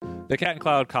The Cat and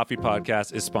Cloud Coffee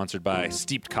Podcast is sponsored by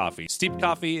Steeped Coffee. Steeped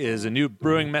Coffee is a new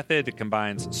brewing method that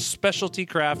combines specialty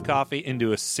craft coffee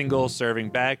into a single serving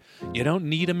bag. You don't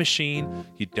need a machine.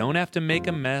 You don't have to make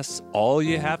a mess. All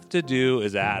you have to do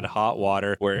is add hot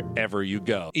water wherever you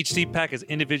go. Each steep pack is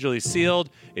individually sealed.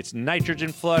 It's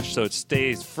nitrogen flush, so it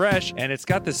stays fresh. And it's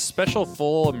got this special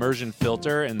full immersion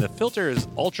filter. And the filter is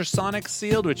ultrasonic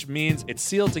sealed, which means it's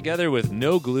sealed together with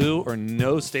no glue or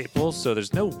no staples. So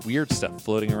there's no weird stuff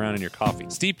floating around in your coffee.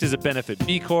 Steeped is a Benefit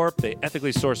B Corp. They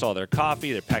ethically source all their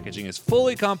coffee. Their packaging is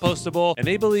fully compostable, and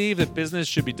they believe that business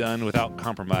should be done without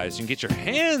compromise. You can get your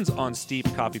hands on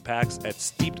Steeped coffee packs at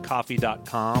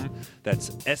steepedcoffee.com. That's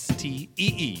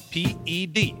STEEPED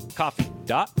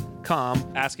coffee.com.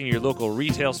 Asking your local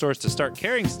retail stores to start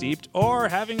carrying Steeped, or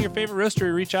having your favorite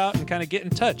roastery reach out and kind of get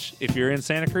in touch. If you're in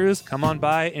Santa Cruz, come on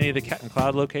by any of the Cat and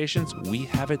Cloud locations. We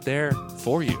have it there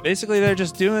for you. Basically, they're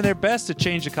just doing their best to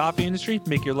change the coffee industry,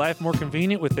 make your life more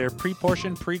convenient with their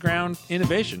pre-portioned, pre-ground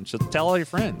innovation. So tell all your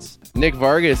friends. Nick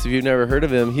Vargas, if you've never heard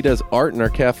of him, he does art in our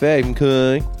cafe.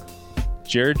 Okay.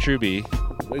 Jared Truby,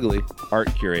 Wiggly.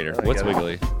 art curator. What's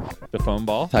Wiggly? The foam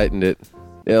ball? Tightened it.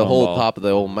 Yeah, the Foam whole ball. top of the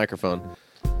old microphone.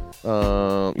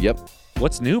 Yep.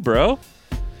 What's new, bro?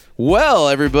 Well,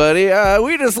 everybody,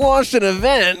 we just launched an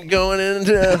event going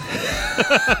into...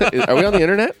 Are we on the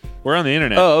internet? We're on the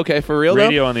internet. Oh, okay. For real,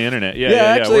 Radio on the internet. Yeah.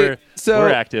 actually, We're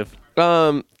active.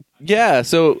 Yeah,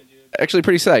 so actually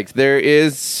pretty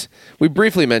psyched. We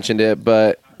briefly mentioned it,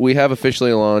 but we have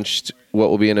officially launched what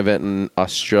will be an event in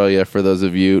Australia for those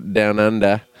of you down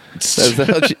under. Is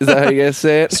that how you guys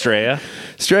say it? Straya.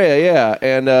 Straya, yeah.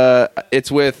 And it's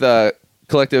with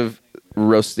Collective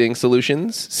Roasting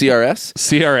Solutions, CRS.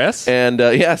 CRS? And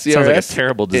CRS. Sounds like a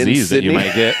terrible disease that you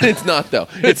might get. It's not, though.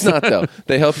 It's not, though.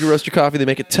 They help you roast your coffee. They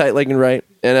make it tight, like and right.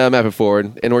 And map it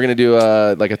forward. And we're going to do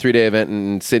like a 3-day event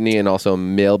in Sydney and also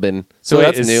Melbourne. So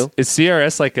wait, that's new. Is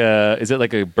CRS is it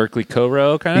like a Berkeley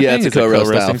co-row kind of thing? Yeah, it's a co-row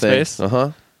style co-roasting thing. space?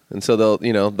 Uh-huh. And so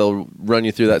they'll run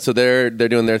you through that. So they're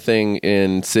doing their thing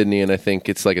in Sydney, and I think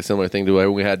it's like a similar thing to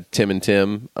where we had Tim and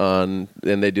Tim on,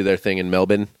 and they do their thing in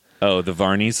Melbourne. Oh, the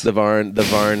Varneys? The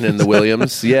Varn and the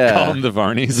Williams. Yeah. Call them the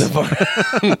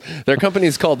Varneys. Their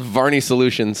company's called Varney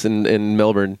Solutions in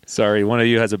Melbourne. Sorry, one of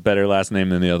you has a better last name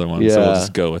than the other one, Yeah. so we'll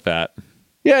just go with that.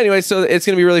 Yeah, anyway, so it's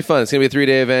going to be really fun. It's going to be a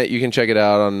 3-day event. You can check it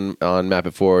out on Map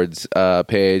It Forward's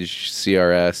page,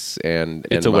 CRS, and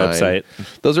It's a mine. website.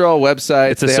 Those are all websites.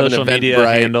 It's a They have an social media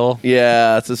Eventbrite. handle.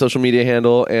 Yeah, it's a social media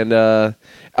handle. And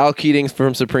Al Keating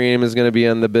from Supreme is going to be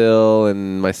on the bill,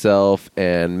 and myself,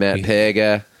 and Matt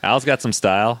Pega. Al's got some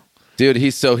style. Dude,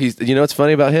 he's you know what's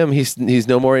funny about him? He's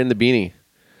no more in the beanie.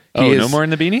 No more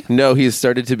in the beanie? No, he's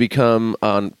started to become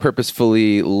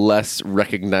purposefully less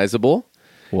recognizable.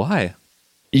 Why?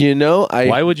 You know,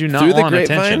 Why would you not through the want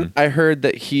grapevine, attention? I heard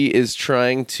that he is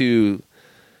trying to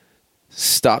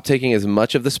stop taking as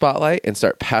much of the spotlight and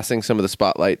start passing some of the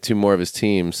spotlight to more of his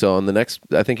team. So on the next,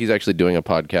 I think he's actually doing a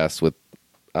podcast with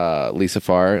Lisa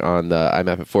Farr on the I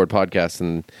Map It Forward podcast,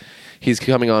 and he's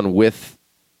coming on with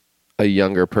a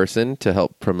younger person to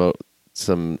help promote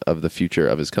some of the future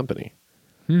of his company,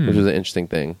 which was an interesting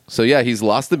thing. So yeah, he's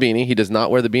lost the beanie. He does not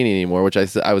wear the beanie anymore, which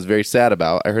I was very sad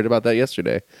about. I heard about that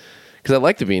yesterday. Because I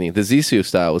like the beanie. The Zissou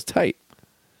style was tight.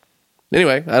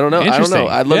 Anyway, I don't know. Interesting.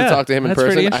 I'd love Yeah, to talk to him in that's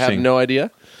pretty person. I have interesting. no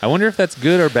idea. I wonder if that's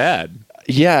good or bad.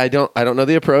 Yeah, I don't know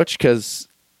the approach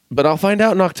but I'll find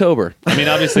out in October I mean,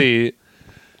 obviously,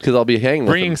 because I'll be hanging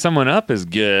with bringing him. someone up is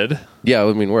good, Yeah,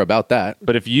 I mean we're about that.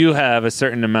 but if you have a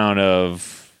certain amount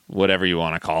of whatever you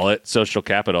want to call it, social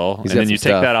capital, He's and got then you some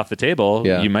take stuff. that off the table,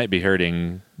 Yeah. you might be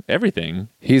hurting everything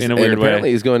He's in a weird apparently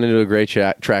way. he's going into a gray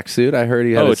tracksuit. I heard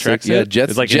he had Oh, a a tracksuit? Yeah,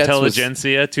 Jets. It's like Jets was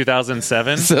Intelligentsia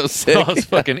 2007. so sick. All those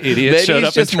fucking idiots Maybe showed he's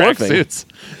up in just morphing. tracksuits.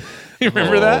 You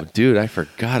remember Oh, that? dude? I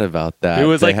forgot about that. It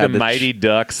was They like the had Mighty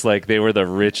Ducks, like they were the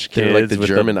rich They kids were like the with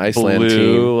German the Iceland blue,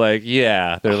 team. like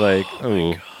yeah, they're like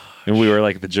oh, and we were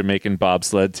like the Jamaican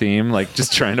bobsled team, like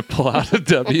just trying to pull out a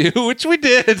W, which we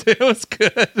did. It was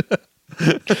good.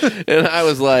 And I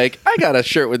was like, I got a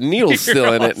shirt with needles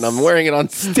still in it, and I'm wearing it on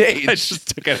stage. I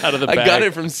just took it out of the I bag. got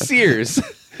it from Sears.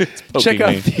 poking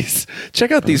me.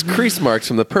 Check out these crease marks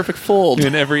from the perfect fold.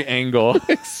 in every angle.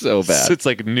 It's so bad. It's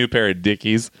like a new pair of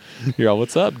Dickies. You're all,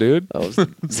 what's up, dude?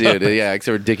 Dude, yeah,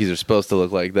 except for Dickies are supposed to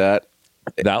look like that.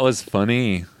 That was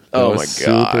funny. That Oh was my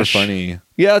super gosh. funny.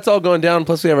 Yeah, it's all going down.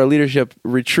 Plus, we have our leadership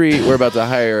retreat. We're about to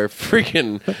hire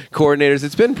freaking coordinators.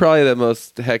 It's been probably the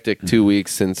most hectic 2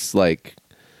 weeks since like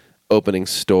opening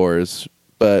stores,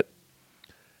 but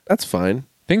that's fine.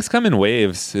 Things come in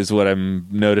waves is what I'm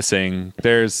noticing.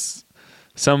 There's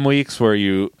some weeks where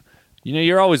you you know,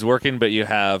 you're always working, but you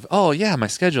have, oh yeah, my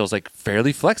schedule is like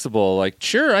fairly flexible. Like,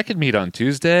 sure, I could meet on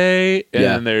Tuesday. And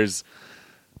Yeah. then there's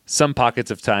some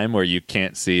pockets of time where you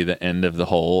can't see the end of the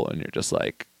hole and you're just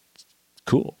like,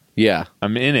 cool. Yeah.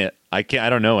 I'm in it. I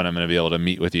don't know when I'm going to be able to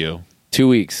meet with you. 2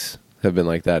 weeks have been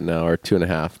like that now, or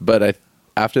 2.5. But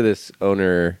after this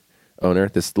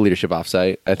this leadership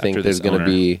offsite, I think there's going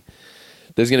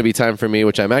to be time for me,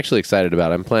 which I'm actually excited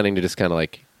about. I'm planning to just kind of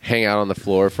like hang out on the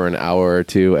floor for an hour or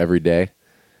two every day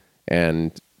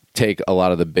and take a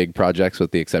lot of the big projects,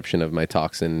 with the exception of my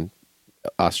talks in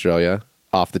Australia,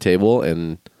 off the table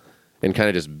and kind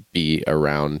of just be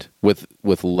around with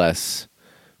less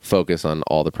focus on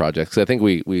all the projects. I think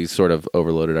we sort of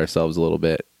overloaded ourselves a little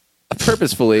bit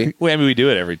purposefully. Well, I mean, we do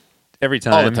it every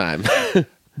time. All the time.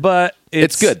 But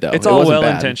it's good, though. It's It all wasn't well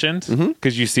bad. intentioned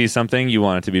because you see something, you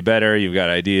want it to be better, you've got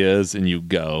ideas, and you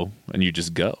go and you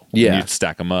just go. Yeah. And you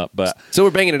stack them up. But So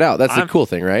we're banging it out. That's the cool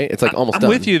thing, right? It's like almost I'm done.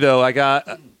 with you though.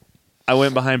 I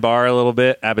went behind bar a little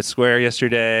bit, Abbott Square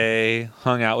yesterday,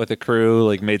 hung out with the crew,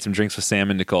 like made some drinks with Sam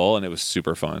and Nicole, and it was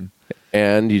super fun.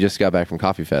 And you just got back from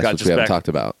Coffee Fest, which we haven't talked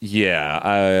about. Yeah,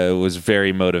 I was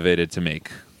very motivated to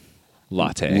make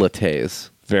Lattes.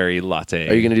 Very latte.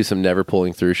 Are you going to do some never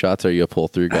pulling through shots? Or are you a pull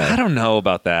through guy? I don't know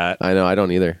about that. I know. I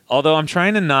don't either. Although I'm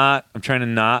trying to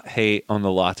not hate on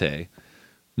the latte.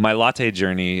 My latte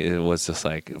journey, it was just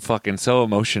like fucking so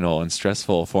emotional and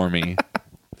stressful for me.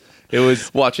 It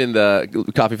was Watching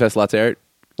the Coffee Fest latte art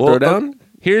throwdown,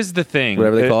 here's the thing.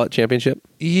 whatever they call it, championship.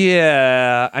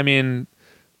 Yeah, I mean,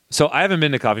 so I haven't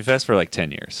been to Coffee Fest for like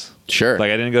 10 years. Sure.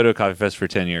 Like I didn't go to a Coffee Fest for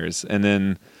 10 years. And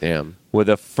then Damn. with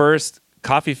the first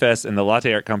Coffee Fest and the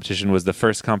latte art competition was the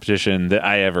first competition that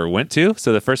I ever went to.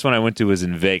 So the first one I went to was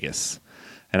in Vegas.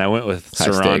 And I went with High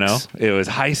Serrano. stakes. It was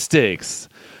high stakes.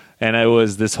 And I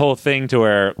was this whole thing to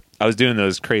where I was doing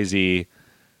those crazy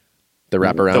The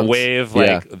wraparound.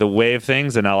 the wave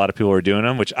things, and not a lot of people were doing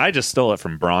them, which I just stole it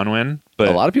from Bronwyn. But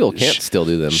A lot of people can't still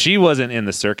do them. She wasn't in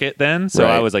the circuit then, so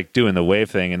Right. I was like doing the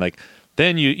wave thing, and like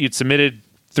then you'd submitted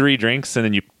 3 drinks, and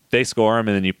then they score them,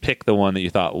 and then you pick the one that you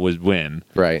thought would win.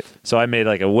 Right. So I made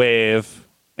like a wave,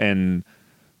 and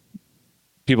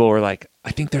people were like, I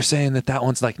think they're saying that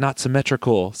one's like not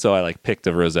symmetrical. So I like picked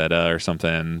a Rosetta or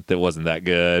something that wasn't that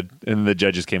good. And the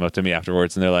judges came up to me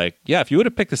afterwards and they're like, yeah, if you would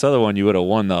have picked this other one, you would have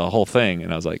won the whole thing.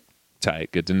 And I was like,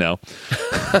 tight, good to know.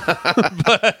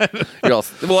 You're all,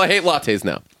 well, I hate lattes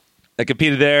now. I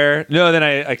competed there. No, then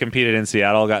I competed in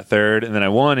Seattle, got 3rd, and then I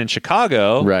won in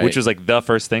Chicago, Right. which was like the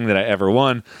first thing that I ever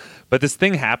won. But this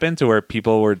thing happened to where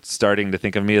people were starting to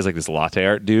think of me as like this latte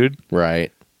art dude.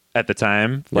 Right. At the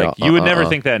time, Yeah, like you would never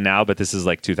think that now, but this is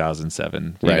like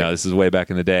 2007. You Right. know, this is way back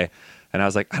in the day, and I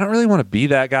was like, I don't really want to be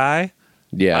that guy.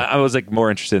 Yeah. I was like more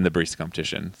interested in the barista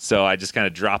competition, so I just kind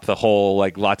of dropped the whole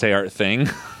like latte art thing.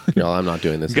 No, I'm not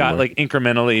doing this Got anymore. like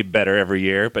incrementally better every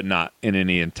year, but not in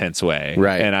any intense way.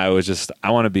 Right. And I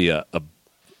want to be a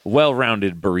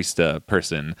well-rounded barista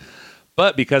person,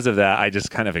 but because of that, I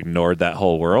just kind of ignored that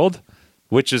whole world,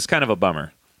 which is kind of a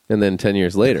bummer. And then 10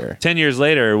 years later. 10 years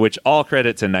later, which all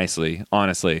credit to Nicely,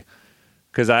 honestly.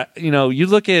 Because you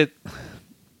look at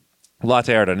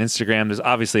latte art on Instagram, there's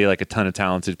obviously like a ton of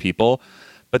talented people,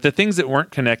 but the things that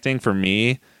weren't connecting for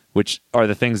me, which are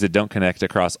the things that don't connect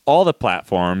across all the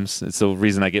platforms, it's the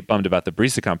reason I get bummed about the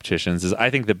barista competitions, is I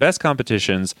think the best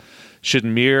competitions should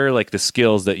mirror like the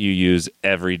skills that you use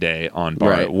every day on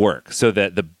bar Right. at work, so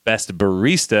that the best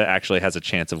barista actually has a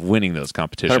chance of winning those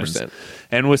competitions. 100%.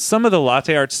 And with some of the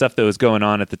latte art stuff that was going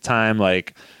on at the time,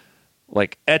 like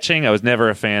etching, I was never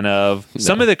a fan of.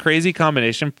 Some of the crazy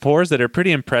combination pours that are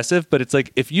pretty impressive, but it's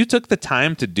like if you took the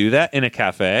time to do that in a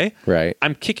cafe, Right.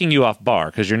 I'm kicking you off bar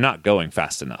because you're not going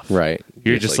fast enough. Right.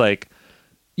 You're just like,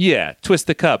 yeah, twist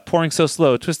the cup, pouring so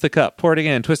slow, twist the cup, pour it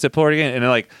again, twist it, pour it again. And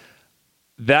like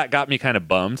that got me kind of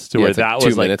bummed to where it's that like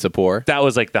was 2 like minutes a pour. that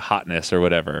was like the hotness or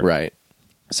whatever. Right.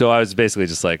 So I was basically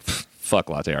just like, fuck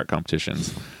latte art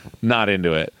competitions. Not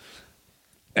into it.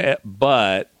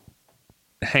 But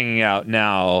hanging out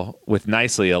now with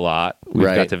Nicely a lot, we've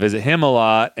Right. got to visit him a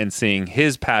lot and seeing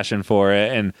his passion for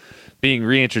it and being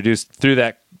reintroduced to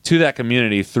that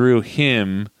community through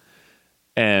him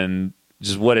and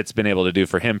just what it's been able to do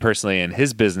for him personally and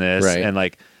his business. Right. And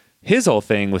like his whole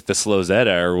thing with the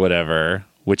Slowzetta or whatever,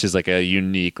 which is like a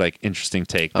unique, like interesting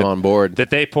take. I'm on board. That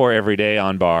they pour every day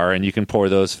on bar, and you can pour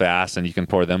those fast and you can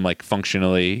pour them like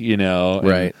functionally, you know. And-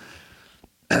 Right.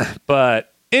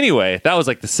 but anyway, that was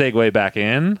like the segue back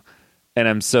in, and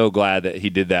I'm so glad that he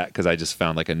did that because I just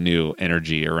found like a new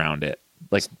energy around it,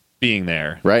 like being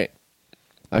there. Right.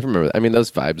 I remember that. I mean,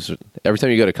 those vibes, every time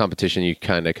you go to competition, you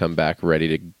kind of come back ready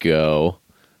to go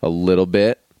a little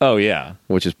bit. Oh yeah.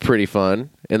 which is pretty fun.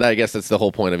 And I guess that's the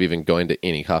whole point of even going to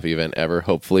any coffee event ever,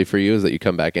 hopefully for you, is that you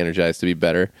come back energized to be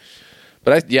better.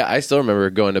 But I still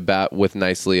remember going to bat with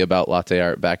Nicely about latte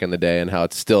art back in the day and how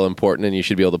it's still important and you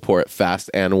should be able to pour it fast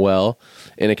and well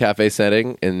in a cafe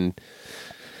setting. And,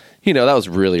 that was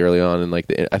really early on. And I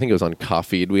think it was on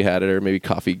Coffee we had it, or maybe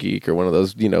Coffee Geek or one of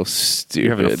those, stupid.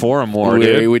 You're having a forum war,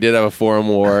 dude. We did have a forum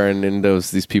war. And then there was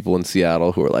these people in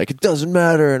Seattle who were like, it doesn't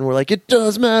matter. And we're like, it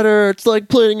does matter. It's like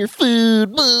plating your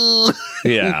food. Boo.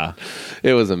 Yeah.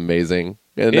 It was amazing.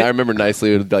 And I remember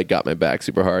Nicely got my back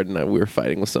super hard, and we were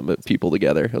fighting with some people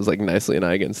together. It was like Nicely and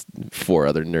I against 4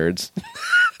 other nerds.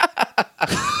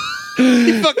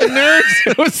 You fucking nerds!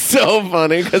 It was so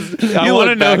funny because I want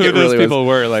to know who those people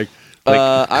were.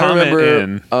 I remember.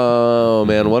 In. Oh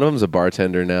man, one of them's a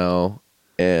bartender now,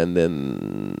 and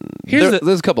then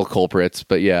there's a couple of culprits,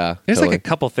 but yeah, there's like a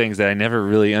couple things that I never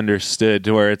really understood.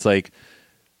 To where it's like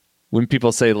when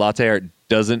people say latte art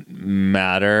doesn't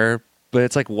matter. But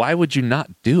it's like, why would you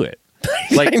not do it?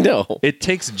 Like, I know. It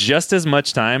takes just as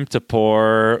much time to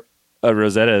pour a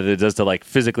Rosetta as it does to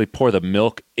physically pour the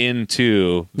milk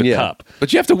into the cup.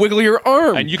 But you have to wiggle your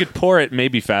arm. And you could pour it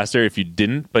maybe faster if you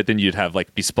didn't, but then you'd have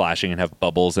be splashing and have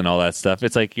bubbles and all that stuff.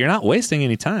 It's like, you're not wasting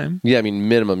any time. Yeah, I mean,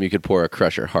 minimum you could pour a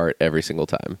Crusher Heart every single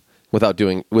time without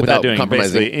doing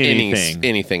compromising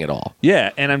anything at all.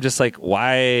 Yeah, and I'm just like,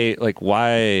 why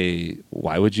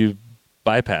would you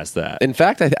bypass that? In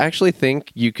fact, I actually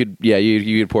think you could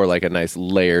pour a nice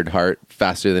layered heart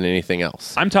faster than anything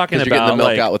else. I'm talking about you're getting the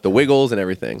milk out with the wiggles and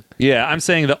everything. Yeah, I'm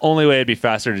saying the only way it'd be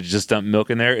faster to just dump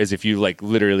milk in there is if you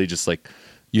literally just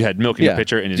you had milk in your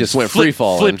pitcher and you just went free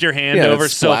fall, flipped your hand over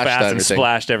so fast and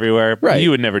splashed everywhere. Right. You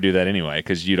would never do that anyway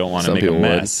because you don't want to make a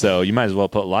mess. So you might as well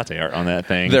put latte art on that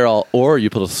thing. Or you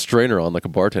put a strainer on like a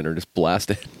bartender and just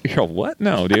blast it. You're what?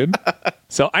 No, dude.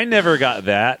 So I never got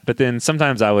that, but then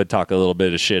sometimes I would talk a little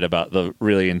bit of shit about the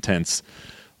really intense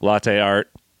latte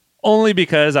art, only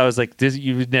because I was like,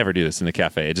 you would never do this in the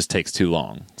cafe. It just takes too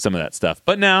long, some of that stuff.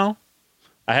 But now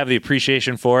I have the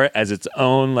appreciation for it as its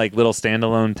own little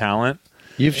standalone talent.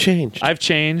 You've changed. I've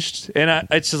changed, and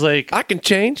it's just like I can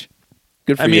change.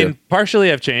 Good for you. I mean, partially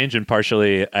I've changed, and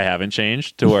partially I haven't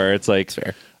changed. To where it's like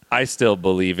fair. I still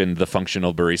believe in the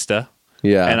functional barista.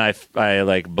 Yeah, and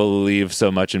I believe so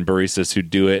much in baristas who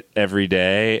do it every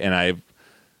day, and I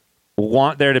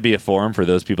want there to be a forum for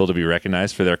those people to be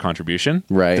recognized for their contribution.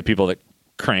 Right, the people that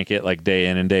crank it day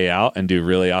in and day out and do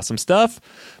really awesome stuff.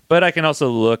 But I can also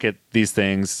look at these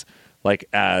things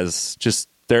as just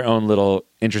their own little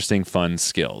interesting, fun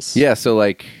skills. Yeah, so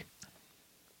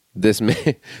this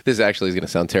actually is going to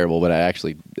sound terrible, but I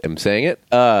actually am saying it.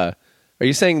 Are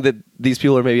you saying that these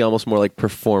people are maybe almost more like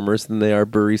performers than they are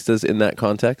baristas in that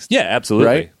context? Yeah, absolutely.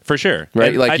 Right? For sure.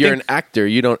 Right? And you're an actor.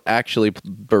 You don't actually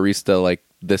barista like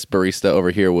this barista over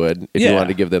here would if you wanted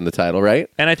to give them the title, right?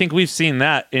 And I think we've seen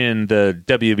that in the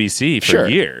WBC for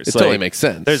years. It totally makes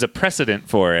sense. There's a precedent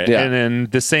for it. Yeah. And then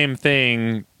the same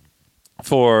thing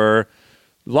for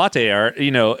latte art.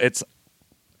 It's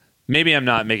maybe I'm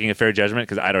not making a fair judgment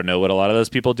because I don't know what a lot of those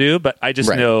people do, but I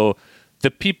just know the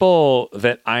people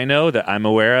that I know that I'm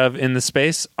aware of in the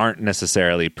space aren't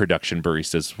necessarily production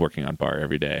baristas working on bar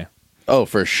every day. Oh,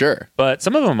 for sure. But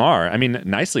some of them are. I mean,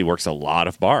 Nicely works a lot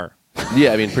of bar.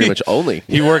 Yeah, I mean, pretty much only.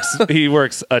 He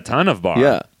works a ton of bar.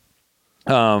 Yeah.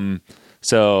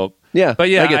 So yeah, but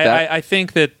yeah, I get that. I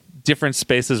think that different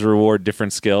spaces reward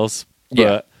different skills.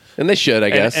 But, and they should, I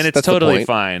guess. And it's That's totally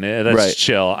fine. That's right.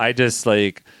 chill. I just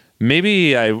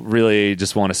maybe I really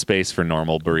just want a space for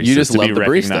normal baristas you just to love be the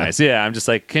recognized. barista. Yeah, I'm just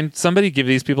can somebody give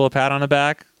these people a pat on the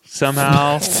back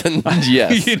somehow?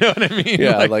 Yes. You know what I mean?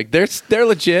 Yeah, they're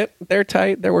legit. They're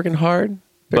tight. They're working hard.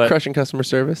 They're crushing customer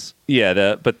service.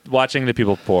 Yeah, but watching the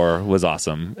people pour was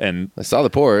awesome. And I saw the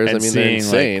pours. And I mean, they're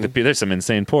insane. there's some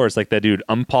insane pours. Like that dude,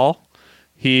 Paul.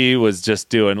 He was just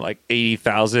doing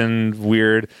 80,000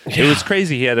 weird. Yeah. It was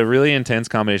crazy. He had a really intense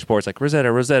combination pour. It's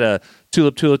Rosetta,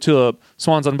 tulip,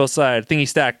 swans on both sides, thingy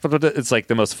stack. It's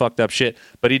the most fucked up shit.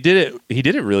 But he did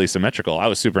it really symmetrical. I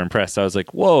was super impressed. I was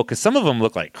like, whoa, because some of them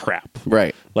look like crap.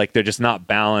 Right. They're just not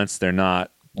balanced. They're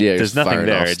not. Yeah, there's nothing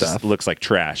there. It just looks like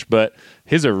trash. But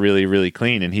his are really, really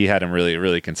clean, and he had them really,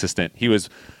 really consistent. He was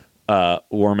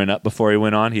warming up before he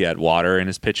went on. He had water in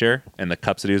his pitcher and the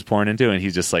cups that he was pouring into, and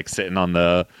he's just sitting on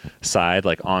the side,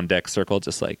 on deck circle,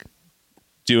 just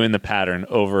doing the pattern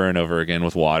over and over again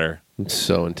with water. It's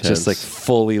so intense. Just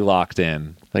fully locked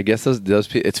in. I guess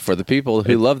those it's for the people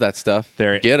who love that stuff.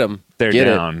 Get them. They're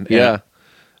down. Yeah.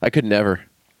 I could never.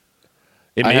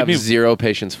 I have zero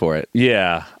patience for it.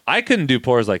 Yeah. I couldn't do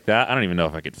pours like that. I don't even know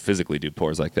if I could physically do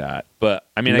pours like that. But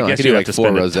I mean, I guess I could you do have to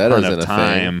spend a ton of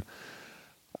time.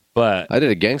 But I did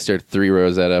a gangster 3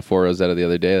 Rosetta, 4 Rosetta the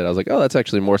other day that I was like, oh, that's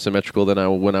actually more symmetrical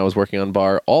than when I was working on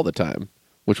bar all the time,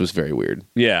 which was very weird.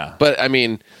 yeah. But I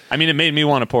mean, it made me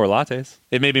want to pour lattes.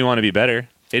 It made me want to be better.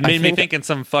 It made me think in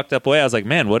some fucked up way. I was like,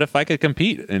 man, what if I could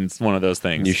compete in one of those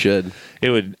things? you should. I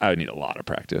would need a lot of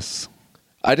practice.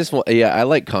 I just want, I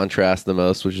like contrast the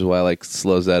most, which is why I like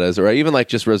slow Zettas, or I even like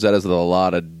just Rosettas with a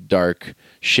lot of dark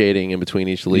shading in between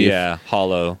each leaf. Yeah,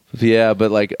 hollow. Yeah, but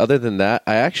like other than that,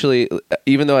 I actually,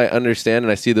 even though I understand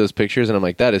and I see those pictures and I'm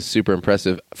like, that is super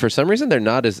impressive, for some reason they're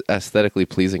not as aesthetically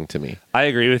pleasing to me. I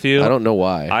agree with you. I don't know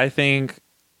why. I think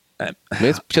Maybe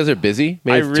it's because they're busy.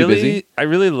 Maybe it's too busy. I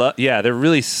really love. Yeah, they're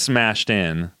really smashed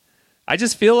in. I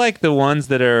just feel like the ones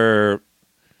that are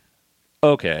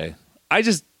okay.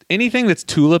 Anything that's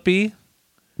tulipy,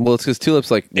 Well, it's because tulips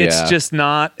it's just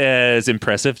not as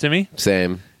impressive to me.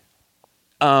 same.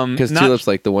 Because tulips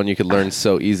like the one you could learn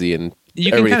so easy, and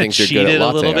you can everybody kind of thinks you're cheat good at it a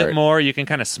latte little bit art. more. You can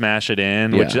kind of smash it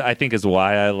in, which Yeah. I think is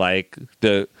why I like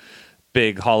the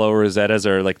big hollow Rosettas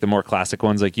or like the more classic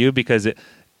ones like you, because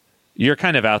you're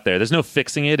kind of out there. There's no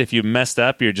fixing it. If you messed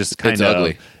up, you're just kind It's of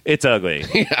ugly. It's ugly.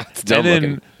 Yeah, it's dumb And then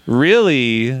looking.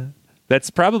 really, that's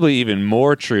probably even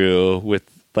more true with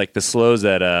like the slow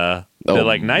Zeta that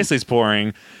like Nicely's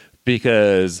pouring,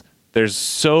 because there's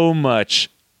so much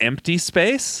empty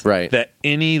space Right. that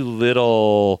any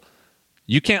little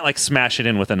you can't like smash it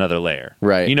in with another layer.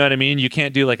 Right. You know what I mean? You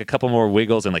can't do like a couple more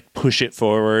wiggles and like push it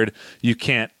forward. You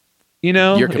can't,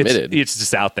 you're committed. It's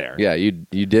just out there. Yeah, you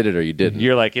did it or you didn't.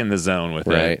 You're like in the zone with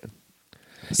right. it.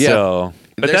 So,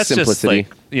 but There's that's simplicity.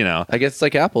 just like, I guess it's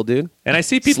like Apple, dude. and I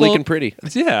see people Sleek and pretty.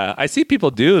 Yeah, I see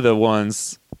people do the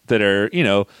ones that are,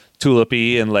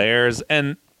 tulipy and layers,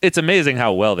 and it's amazing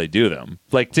how well they do them.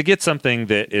 Like to get something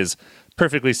that is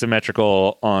perfectly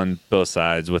symmetrical on both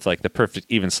sides with like the perfect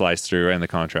even slice through and the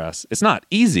contrast. It's not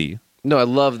easy. No, I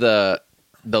love the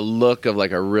look of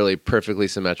like a really perfectly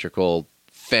symmetrical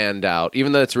fanned out,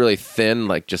 even though it's really thin,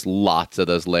 like just lots of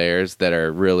those layers that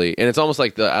are really, and it's almost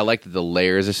like I like that the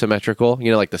layers are symmetrical.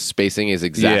 Like the spacing is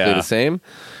exactly Yeah. the same.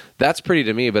 That's pretty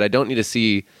to me, but I don't need to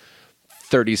see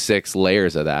 36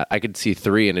 layers of that. I could see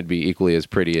 3 and it'd be equally as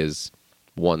pretty as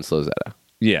one slow Zeta.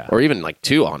 Yeah. Or even like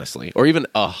 2, honestly. Or even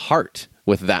a heart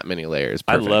with that many layers.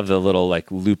 I Perfect. love the little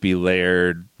like loopy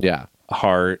layered Yeah.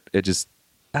 heart. It just,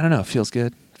 I don't know, it feels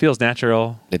good. Feels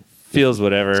natural. It Feels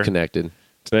whatever. It's connected.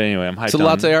 But anyway, I'm hyped So on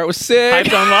latte art was sick.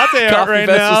 hyped on latte art Coffee right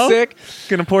Fest now. was sick.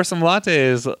 Gonna pour some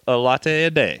lattes, a latte a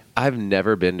day. I've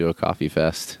never been to a coffee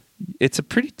fest. It's a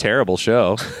pretty terrible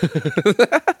show.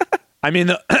 I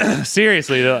mean,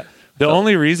 seriously, the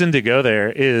only reason to go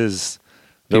there is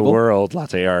the People? World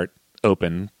Latte Art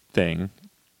Open thing.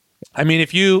 I mean,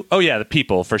 the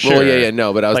people for sure. Well, yeah,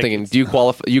 no, but I was Like, thinking, do you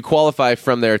qualify? You qualify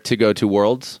from there to go to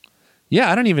Worlds? Yeah,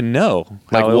 I don't even know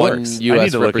Like how it one works. I U.S.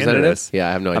 need to look into representative? this. Yeah,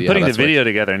 I have no I'm idea putting how the that's video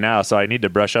together now, so I need to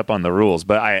brush up on the rules.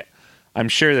 But I'm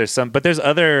sure there's some. But there's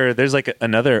like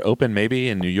another open maybe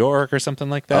in New York or something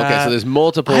like that. Okay, so there's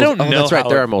multiple. I don't know. That's right. how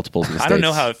There it- are multiples in the I don't States.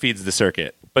 know how it feeds the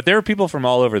circuit, but there are people from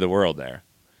all over the world there.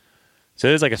 So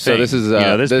there's like a So thing. this is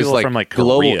there's people like from like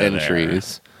global Korea there.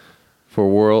 entries for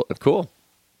World. Cool.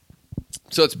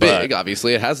 So it's big. But-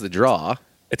 Obviously, it has the draw.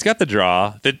 It's got the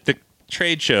draw. The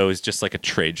trade show is just like a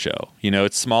trade show.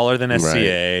 It's smaller than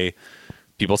SCA.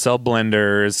 People sell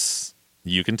blenders.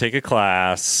 You can take a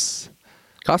class.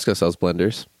 Costco sells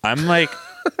blenders. I'm like,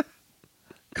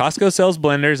 Costco sells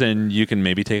blenders, and you can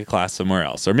maybe take a class somewhere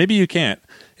else, or maybe you can't.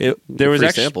 There was free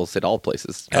actually samples at all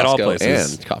places. At all Costco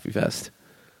places. and Coffee Fest.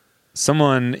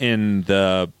 someone in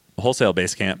the wholesale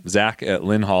base camp, Zach at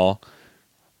Lynn Hall,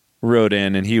 wrote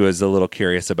in, and he was a little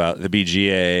curious about the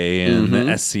BGA and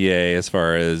the SCA as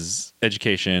far as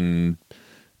education,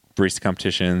 barista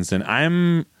competitions, and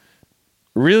I'm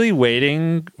really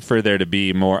waiting for there to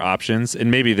be more options, and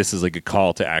maybe this is like a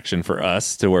call to action for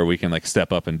us to where we can like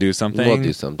step up and do something. We'll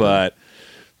do something. But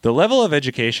the level of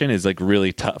education is like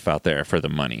really tough out there for the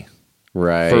money.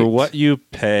 Right. For what you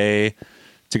pay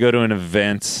to go to an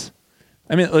event.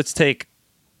 I mean, let's take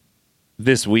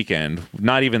this weekend,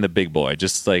 not even the big boy,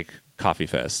 just like Coffee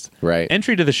Fest. Right.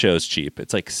 Entry to the show is cheap.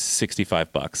 It's like $65,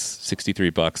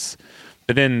 $63.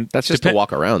 But then That's just to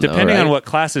walk around, though, Depending right? on what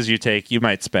classes you take, you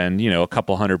might spend, a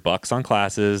couple $100 on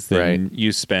classes. Then Right.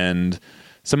 you spend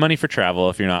some money for travel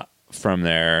if you're not from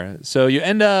there. So you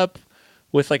end up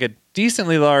with like a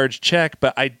decently large check,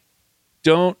 but I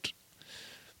don't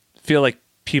feel like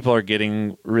people are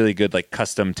getting really good, like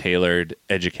custom tailored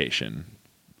education.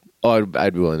 Oh,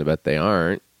 I'd be willing to bet they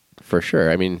aren't, for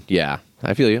sure. I mean, yeah,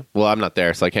 I feel you. Well, I'm not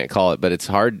there, so I can't call it, but it's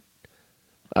hard.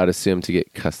 I'd assume to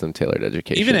get custom tailored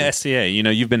education. Even at SCA,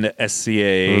 you've been to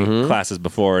SCA classes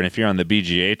before, and if you're on the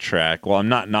BGA track, well, I'm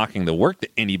not knocking the work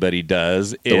that anybody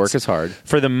does. The work is hard.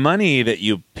 For the money that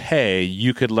you pay,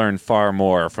 you could learn far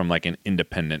more from like an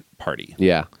independent party.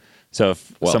 Yeah. So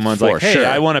if someone's like, hey,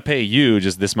 I want to pay you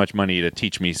just this much money to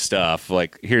teach me stuff,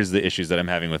 like, here's the issues that I'm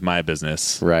having with my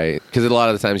business. Right. Because a lot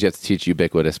of the times you have to teach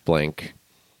ubiquitous blank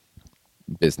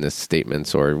business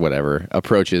statements or whatever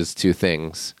approaches to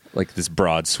things. Like this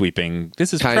broad sweeping,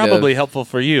 this is probably helpful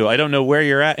for you. I don't know where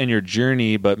you're at in your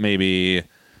journey, but maybe,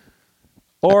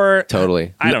 or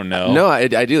totally. I don't know. No, I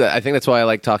do that. I think that's why I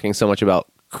like talking so much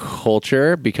about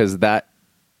culture, because that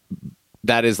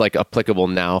is like applicable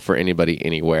now for anybody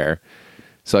anywhere.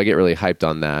 So I get really hyped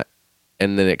on that.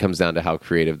 And then it comes down to how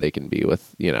creative they can be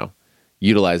with,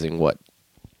 utilizing what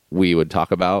we would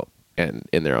talk about and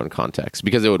in their own context,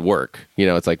 because it would work.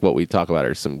 It's like what we talk about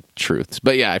are some truths.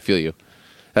 But yeah, I feel you.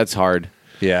 That's hard.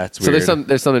 Yeah, it's weird. So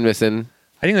there's something missing.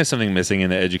 I think there's something missing in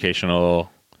the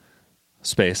educational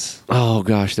space. Oh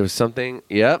gosh, there was something.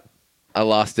 Yep. I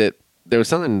lost it. There was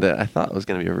something that I thought was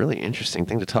going to be a really interesting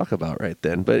thing to talk about right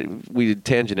then, but we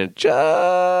tangented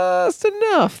just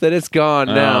enough that it's gone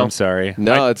now. I'm sorry.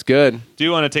 No, it's good. Do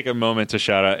you want to take a moment to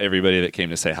shout out everybody that came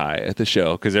to say hi at the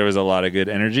show? Because there was a lot of good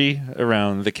energy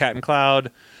around the Cat and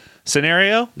Cloud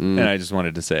scenario, and I just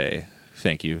wanted to say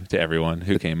thank you to everyone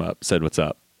who came up, said what's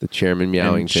up. The chairman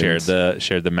meowing and shared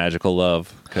the magical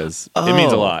love, because it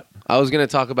means a lot. I was going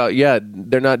to talk about,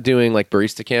 they're not doing like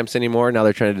barista camps anymore. Now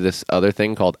they're trying to do this other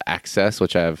thing called Access,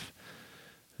 which I have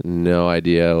no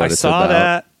idea what it's about. I saw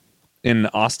that in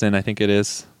Austin, I think it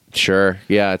is. Sure.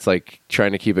 Yeah, it's like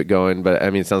trying to keep it going. But I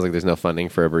mean, it sounds like there's no funding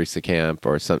for a barista camp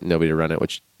or nobody to run it,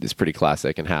 which is pretty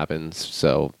classic and happens.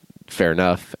 So fair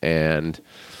enough. And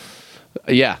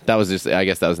yeah, that was I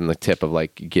guess that was in the tip of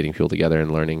like getting people together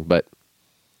and learning. But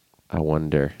I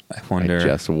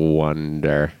just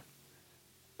wonder.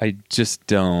 I just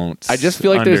don't. I just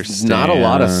feel like there's not a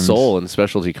lot of soul in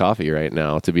specialty coffee right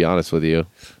now, to be honest with you.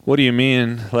 What do you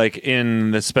mean? Like in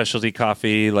the specialty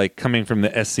coffee, like coming from the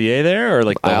SCA there, or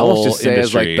like the I whole almost just say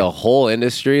industry? It's like the whole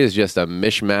industry is just a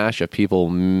mishmash of people.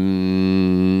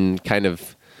 Kind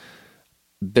of.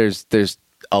 There's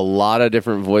a lot of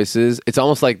different voices. It's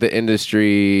almost like the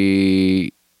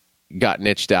industry got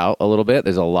niched out a little bit.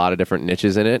 There's a lot of different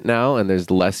niches in it now, and there's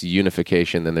less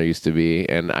unification than there used to be.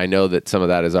 And I know that some of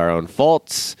that is our own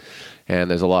faults,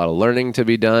 and there's a lot of learning to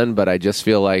be done, but I just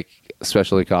feel like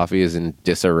specialty coffee is in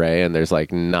disarray, and there's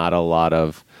like not a lot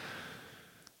of,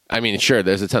 I mean, sure,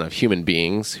 there's a ton of human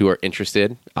beings who are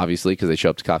interested, obviously, because they show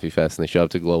up to Coffee Fest and they show up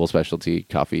to Global Specialty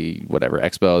Coffee, whatever,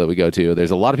 Expo that we go to.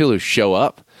 There's a lot of people who show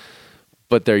up,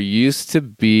 but there used to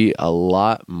be a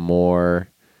lot more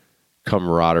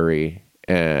camaraderie,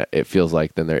 it feels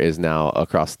like, than there is now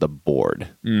across the board.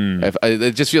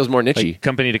 It just feels more niche-y. Like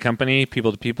company to company,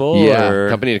 people to people? Yeah, or?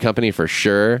 Company to company for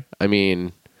sure. I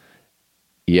mean,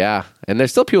 yeah. And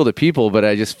there's still people to people, but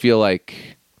I just feel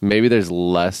like maybe there's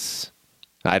less.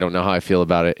 I don't know how I feel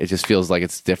about it. It just feels like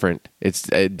it's different. It's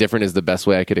different is the best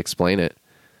way I could explain it.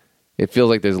 It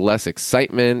feels like there's less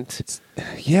excitement.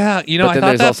 Yeah, but I then thought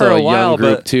there's that also for a young while,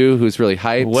 group but too who's really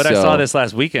hyped. What I saw this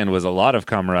last weekend was a lot of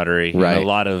camaraderie, right. and a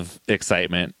lot of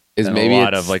excitement, and maybe a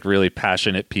lot of like really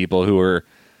passionate people who were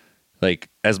like,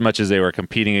 as much as they were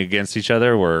competing against each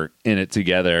other, were in it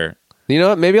together. You know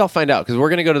what? Maybe I'll find out, because we're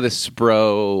going to go to this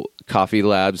Spro Coffee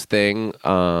Labs thing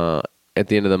at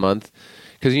the end of the month.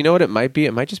 Because you know what it might be?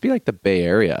 It might just be like the Bay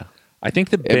Area. I think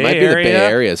the Bay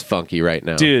Area is funky right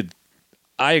now. Dude,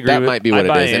 I agree. That might be what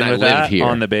it is, and I live here.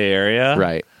 On the Bay Area.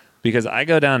 Right. Because I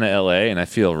go down to LA and I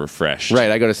feel refreshed.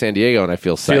 Right. I go to San Diego and I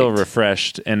feel psyched.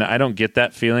 Refreshed, and I don't get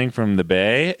that feeling from the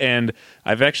Bay. And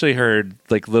I've actually heard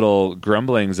like little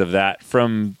grumblings of that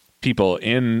from people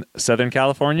in Southern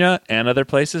California and other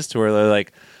places, to where they're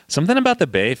like, something about the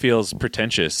Bay feels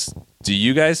pretentious. Do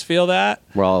you guys feel that?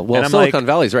 Well, Silicon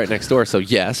Valley's right next door, so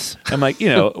yes. I'm like,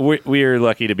 we're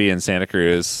lucky to be in Santa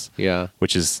Cruz, yeah,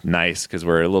 which is nice because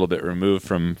we're a little bit removed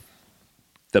from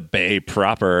the Bay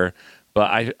proper.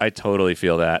 But I totally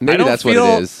feel that. Maybe that's what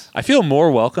it is. I feel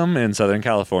more welcome in Southern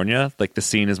California. Like the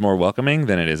scene is more welcoming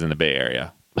than it is in the Bay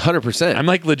Area. 100%. I'm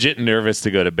like legit nervous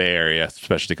to go to Bay Area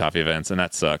specialty coffee events, and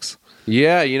that sucks.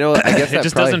 Yeah, I guess it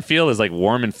just doesn't feel as like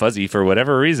warm and fuzzy for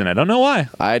whatever reason. I don't know why.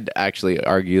 I'd actually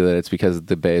argue that it's because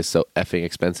the Bay is so effing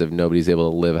expensive. Nobody's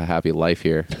able to live a happy life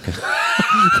here.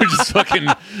 We're just fucking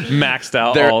maxed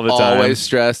out all the time. They're always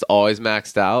stressed, always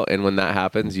maxed out, and when that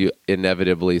happens, you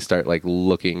inevitably start like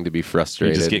looking to be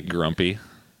frustrated. You just get grumpy.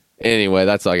 Anyway,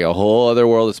 that's like a whole other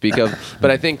world to speak of.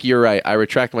 But I think you're right. I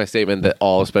retract my statement that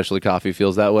all specialty coffee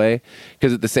feels that way,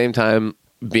 because at the same time,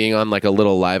 being on like a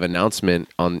little live announcement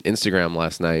on Instagram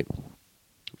last night,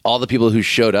 all the people who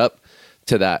showed up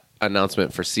to that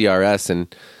announcement for CRS,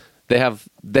 and they have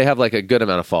like a good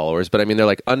amount of followers, but I mean, they're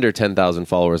like under 10,000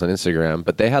 followers on Instagram,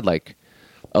 but they had like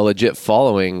a legit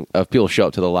following of people show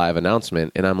up to the live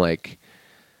announcement. And I'm like,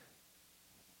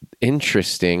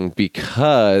 interesting,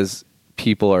 because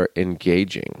people are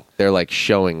engaging. They're like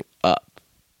showing up.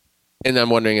 And I'm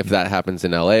wondering if that happens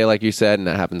in LA, like you said, and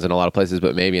that happens in a lot of places,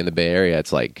 but maybe in the Bay Area,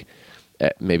 it's like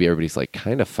maybe everybody's like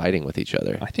kind of fighting with each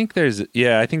other. I think there's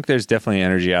definitely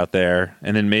energy out there.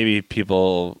 And then maybe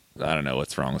people, I don't know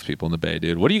what's wrong with people in the Bay,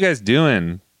 dude. What are you guys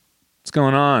doing? What's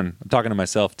going on? I'm talking to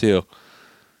myself too.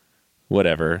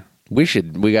 Whatever. We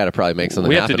got to probably make something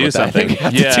we have happen to do with something.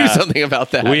 That. We have to do something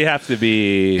about that. We have to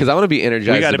be, because I want to be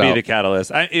energized. We got to be the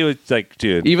catalyst. It was like,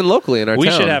 dude, even locally in our town,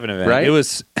 we should have an event. Right? It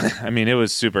was, I mean, it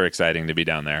was super exciting to be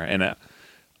down there, and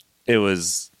it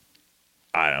was,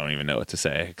 I don't even know what to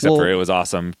say except for it was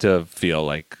awesome to feel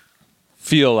like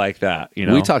that. You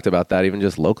know, we talked about that even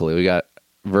just locally. We got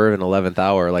Verve and 11th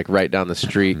Hour like right down the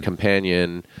street,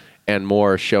 Companion, and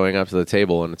more showing up to the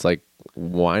table, and it's like,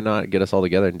 why not get us all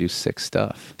together and do sick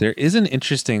stuff? There is an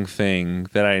interesting thing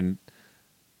that I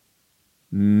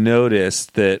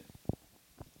noticed that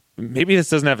maybe this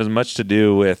doesn't have as much to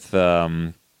do with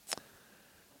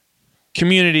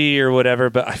community or whatever,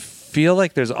 but I feel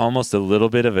like there's almost a little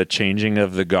bit of a changing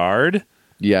of the guard.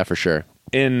 Yeah, for sure.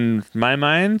 In my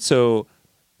mind. So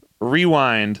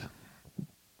rewind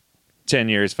 10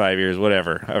 years, 5 years,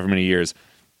 whatever, however many years.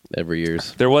 Every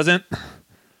years. There wasn't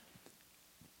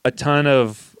a ton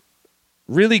of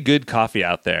really good coffee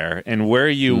out there, and where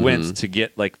you went to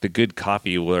get like the good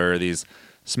coffee were these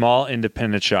small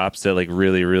independent shops that like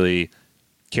really, really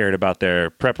cared about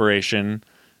their preparation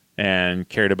and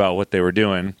cared about what they were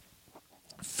doing.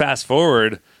 Fast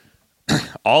forward,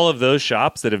 all of those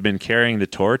shops that have been carrying the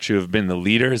torch, who have been the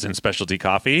leaders in specialty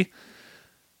coffee,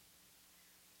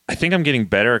 I think I'm getting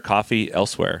better at coffee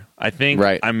elsewhere. I think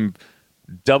I'm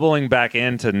doubling back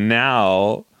into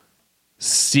now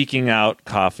seeking out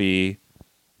coffee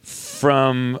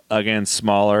from, again,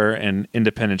 smaller and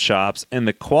independent shops, and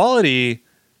the quality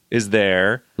is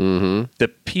there.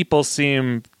 The people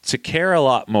seem to care a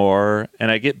lot more, and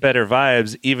I get better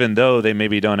vibes, even though they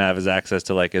maybe don't have access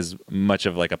to like as much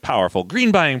of like a powerful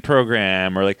green buying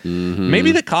program, or like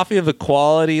maybe the coffee of the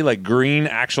quality, like green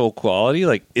actual quality,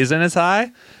 like isn't as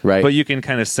high, right? But you can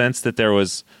kind of sense that there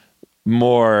was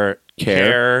more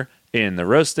care in the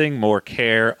roasting, more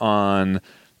care on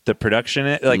the production.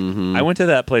 Like I went to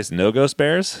that place, No Ghost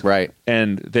Bears, right?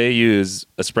 And they use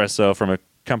espresso from a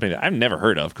company that I've never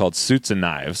heard of called Suits and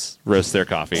Knives roast their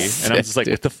coffee. And I'm just like,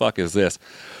 what the fuck is this?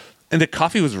 And the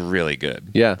coffee was really good.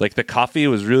 Yeah. Like the coffee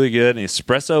was really good. And the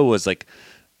espresso was like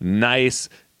nice.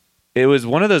 It was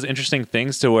one of those interesting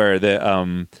things to where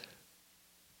the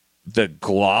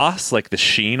gloss, like the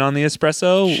sheen on the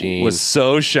espresso was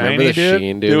so shiny, Remember the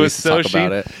sheen, dude? It was so sheen.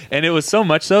 about it. And it was so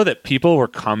much so that people were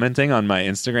commenting on my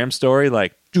Instagram story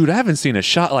like, dude, I haven't seen a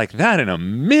shot like that in a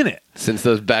minute. Since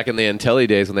those back in the Antelli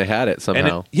days when they had it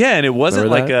somehow. And it wasn't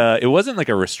Remember like it wasn't like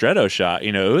a ristretto shot,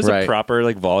 you know, it was a proper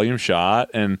like volume shot,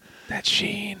 and that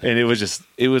sheen. And it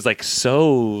was like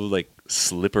so like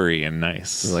slippery and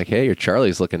nice. You're like, hey, your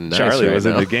Charlie's looking nice. Charlie right was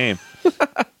now. in the game.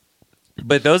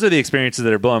 But those are the experiences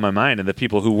that are blowing my mind, and the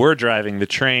people who were driving the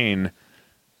train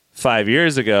 5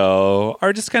 years ago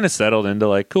are just kind of settled into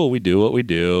like, cool, we do what we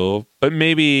do. But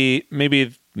maybe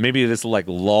this like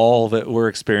lull that we're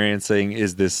experiencing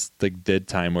is this like dead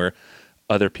time where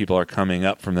other people are coming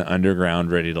up from the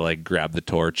underground ready to like grab the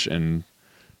torch and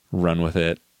run with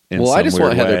it. Well, I just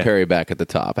want Heather Perry back at the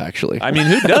top, actually. I mean,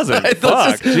 who doesn't?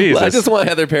 Fuck, Jesus. I just want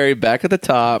Heather Perry back at the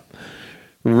top,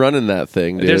 running that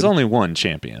thing, dude. There's only one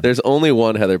champion. There's only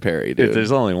one Heather Perry, dude.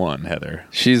 There's only one Heather.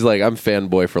 She's like, I'm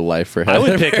fanboy for life for Heather. I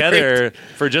would pick Perry. Heather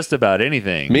for just about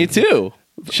anything. Me too.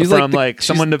 She's from like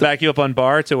someone to back you up on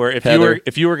bar to where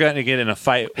if you were going to get in a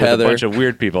fight with Heather. a bunch of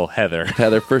weird people, Heather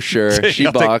for sure. She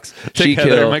I'll box, take she Heather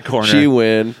kill, in my corner. She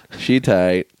win, she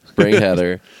tight. Bring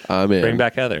Heather. I'm in. Bring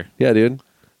back Heather. Yeah, dude.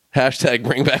 Hashtag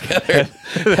bring back Heather.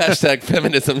 Hashtag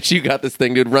feminism. You got this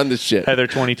thing, dude. Run this shit. Heather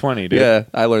 2020, dude. Yeah,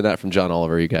 I learned that from John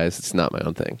Oliver, you guys. It's not my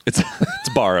own thing. It's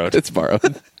borrowed. It's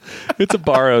borrowed. It's a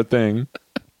borrowed thing.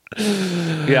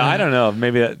 Yeah, I don't know.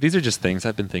 Maybe these are just things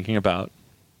I've been thinking about.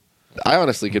 I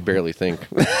honestly could barely think.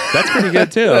 That's pretty good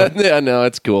too. Yeah, no,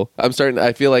 it's cool.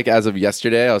 I feel like as of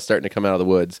yesterday, I was starting to come out of the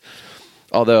woods.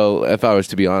 Although, if I was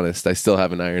to be honest, I still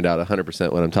haven't ironed out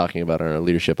 100% what I'm talking about on our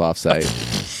leadership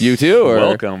offsite. You too? Or?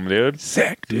 Welcome, dude.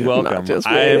 Sick, dude. Welcome.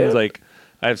 I'm like,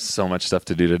 I have so much stuff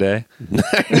to do today.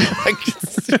 Like,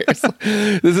 seriously.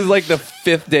 This is like the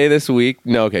 5th day this week.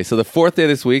 No, okay. So the 4th day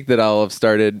this week that I'll have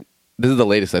started. This is the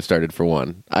latest I've started for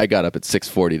one. I got up at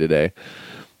 6:40 today.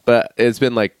 But it's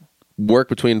been like work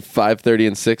between 5:30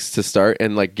 and 6 to start,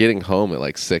 and like getting home at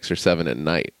like 6 or 7 at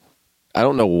night. I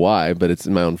don't know why, but it's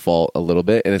my own fault a little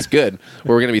bit, and it's good.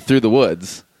 We're going to be through the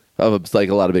woods of like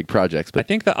a lot of big projects. But I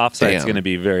think the offsite's damn. going to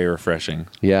be very refreshing.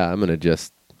 Yeah, I'm going to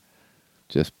just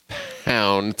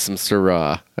pound some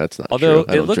Syrah. That's not Although true.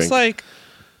 I it don't looks drink. like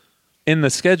in the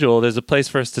schedule, there's a place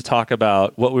for us to talk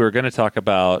about what we were going to talk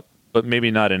about, but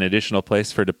maybe not an additional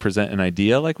place for to present an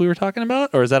idea like we were talking about,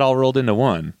 or is that all rolled into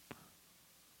one?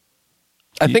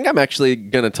 I think I'm actually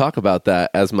going to talk about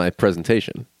that as my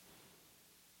presentation.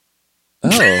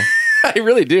 Oh, I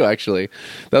really do, actually.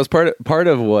 That was part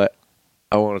of what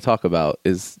I want to talk about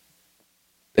is...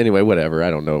 Anyway, whatever.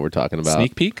 I don't know what we're talking about.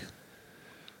 sneak peek?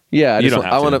 Yeah, You don't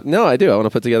have I to. want to. No, I do. I want to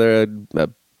put together a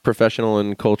professional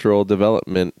and cultural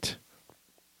development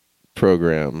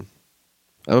program.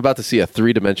 I'm about to see a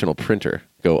 3-dimensional printer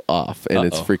go off, and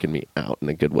it's Uh-oh. freaking me out in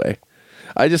a good way.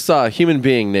 I just saw a human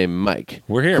being named Mike.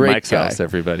 We're here at Great Mike's guy. house,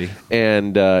 everybody.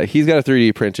 And he's got a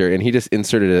 3D printer, and he just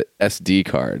inserted an SD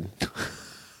card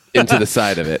into the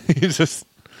side of it. You just,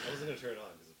 I wasn't going to turn it on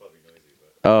because it's probably noisy.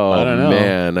 But Oh, I don't know.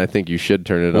 man. I think you should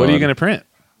turn it on. what are you going to print?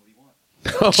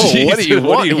 Oh, Jeez, what do you what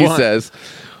want? do you He want? says.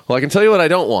 Well, I can tell you what I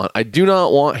don't want. I do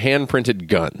not want hand-printed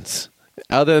guns.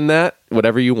 Other than that,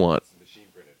 whatever you want. it's machine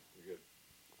printed.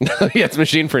 You're good. Yeah, it's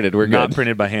machine printed. We're Not good.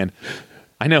 printed by hand.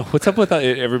 I know. What's up with that?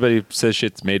 Everybody says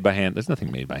shit's made by hand. There's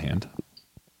nothing made by hand.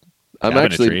 I'm Cabinetry,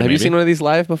 actually. Have you maybe? seen one of these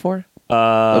live before?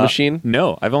 A machine?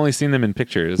 No, I've only seen them in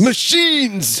pictures.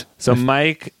 Machines. So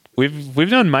Mike, we've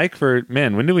known Mike for,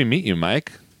 man, when did we meet you,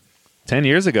 Mike? 10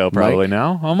 years ago, probably Mike?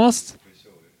 now, almost.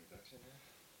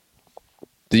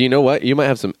 Do you know what? You might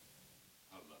have some.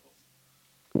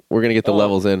 We're gonna get the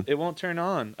levels in. It won't turn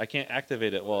on. I can't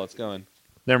activate it while it's going.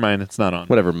 Never mind, it's not on.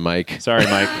 Whatever, Mike. Sorry,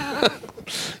 Mike.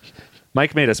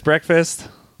 Mike made us breakfast.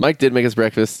 Mike did make us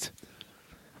breakfast.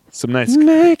 Some nice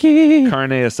Mikey. carne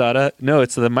asada. No,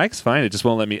 it's the mic's fine. It just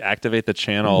won't let me activate the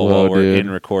channel Whoa, while we're dude. in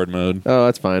record mode. Oh,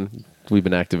 that's fine. We've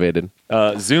been activated.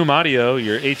 Zoom audio,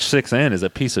 your H6N is a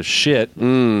piece of shit.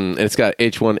 And it's got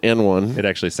H1N1. It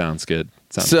actually sounds good.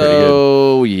 Sounds pretty good.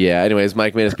 So yeah. Anyways,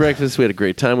 Mike made us breakfast. We had a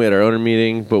great time. We had our owner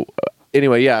meeting. But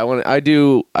anyway, yeah. I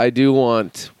do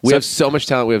want. We have so much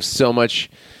talent. We have so much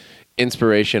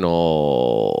inspiring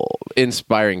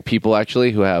people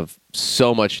actually who have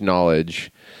so much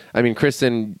knowledge. I mean,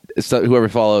 Kristen, whoever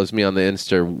follows me on the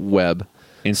Insta web,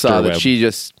 saw that Insta-web. she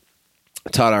just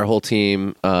taught our whole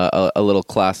team a little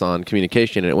class on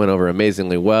communication, and it went over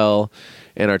amazingly well.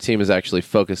 And our team is actually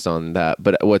focused on that.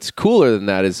 But what's cooler than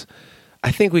that is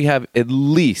I think we have at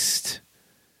least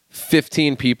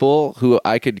 15 people who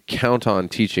I could count on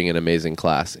teaching an amazing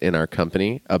class in our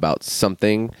company about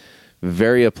something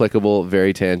very applicable,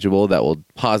 very tangible that will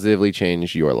positively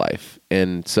change your life.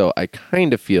 And so I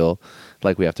kind of feel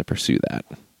like we have to pursue that.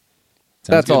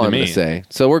 That's good all to I'm going me. to say.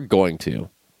 So we're going to,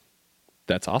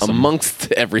 That's awesome.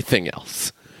 amongst everything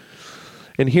else.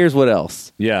 And here's what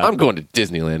else. Yeah. I'm going to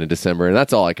Disneyland in December, and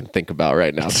that's all I can think about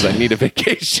right now because I need a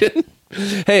vacation.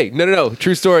 Hey, no.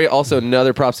 True story. Also,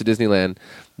 another props to Disneyland.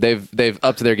 They've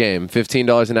upped their game.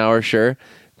 $15 an hour, sure.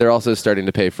 They're also starting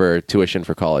to pay for tuition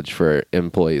for college for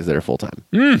employees that are full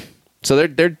time. So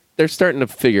they're starting to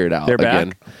figure it out They're again.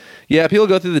 back? Yeah, people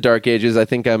go through the dark ages. I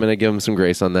think I'm going to give them some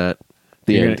grace on that.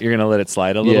 The You're end. gonna let it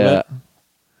slide a little Yeah. bit?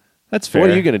 That's fair.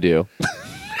 What are you going to do?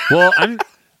 Well,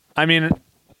 I mean,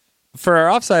 for our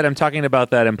offsite, I'm talking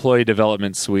about that employee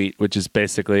development suite, which is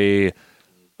basically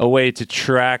a way to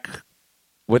track,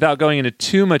 without going into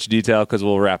too much detail, because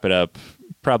we'll wrap it up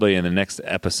probably in the next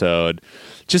episode,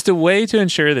 just a way to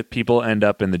ensure that people end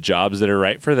up in the jobs that are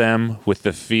right for them with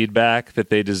the feedback that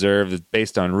they deserve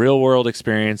based on real world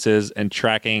experiences and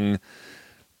tracking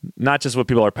not just what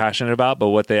people are passionate about, but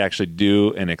what they actually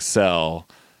do and excel.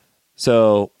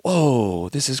 So, whoa,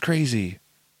 this is crazy.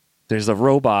 There's a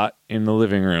robot in the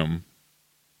living room.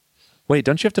 Wait,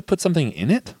 don't you have to put something in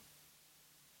it?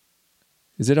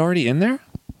 Is it already in there?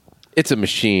 It's a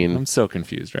machine. I'm so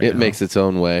confused right It now. makes its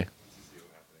own way.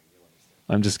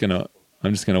 I'm just gonna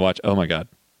watch. Oh my god!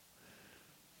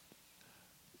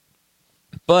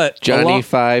 But Johnny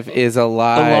Five is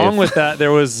alive. along with that,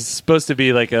 there was supposed to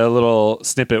be like a little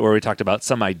snippet where we talked about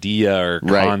some idea or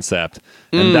Right. concept,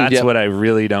 and that's yep. what I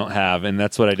really don't have, and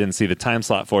that's what I didn't see the time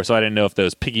slot for. So I didn't know if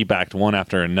those piggybacked one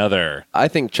after another. I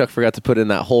think Chuck forgot to put in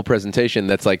that whole presentation.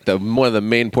 That's like one of the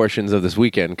main portions of this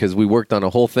weekend because we worked on a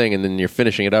whole thing, and then you're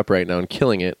finishing it up right now and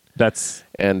killing it. That's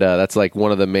And that's like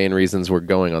one of the main reasons we're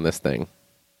going on this thing.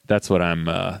 That's what I'm.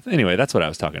 Anyway, that's what I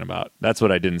was talking about. That's what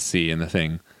I didn't see in the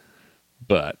thing.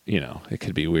 But it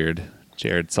could be weird.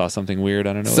 Jared saw something weird.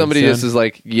 I don't know. Somebody just is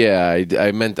like, yeah,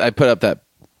 I put up that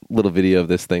little video of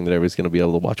this thing that everybody's going to be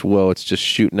able to watch. Whoa, it's just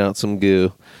shooting out some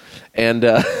goo. And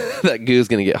that goo is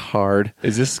going to get hard.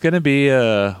 Is this going to be,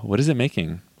 what is it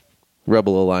making?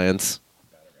 Rebel Alliance.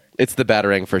 It's the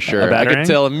Batarang for sure. I Batarang? could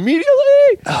tell immediately.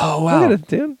 Oh, wow. Look at it,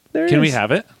 dude. There it Can we is.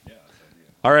 have it?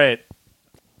 All right.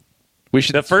 We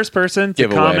should. The first person to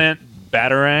Give away. comment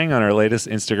Batarang on our latest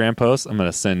Instagram post, I'm going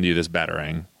to send you this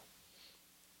Batarang.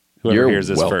 Whoever You're hears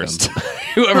this welcome. first.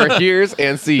 Whoever hears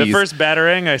and sees The first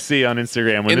Batarang I see on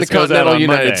Instagram when in the this goes out continental on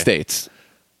United Monday. States.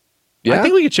 Yeah. I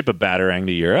think we could ship a Batarang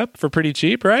to Europe for pretty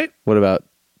cheap, right? What about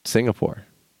Singapore?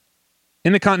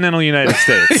 In the continental United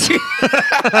States.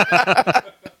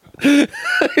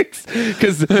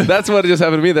 Because that's what just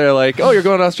happened to me. They're like, "Oh, you're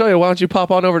going to Australia. Why don't you pop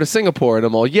on over to Singapore?" And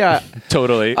I'm all, "Yeah,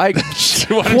 Totally. I."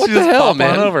 Why don't what you the just hell, pop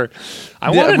man? on over?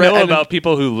 I Yeah, want to right, know and then- about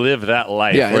people who live that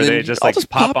life Yeah, where and they then just I'll like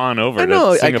pop on over I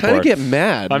know. to I Singapore. kind of get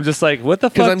mad. I'm just like, what the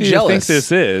 'Cause fuck I'm do you jealous. think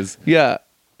this is? Yeah.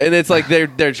 And it's like they're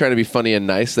trying to be funny and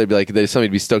nice. They'd be like, "There's somebody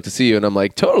to be stoked to see you," and I'm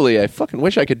like, "Totally! I fucking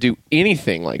wish I could do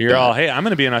anything like You're that." all, hey, I'm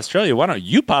going to be in Australia. Why don't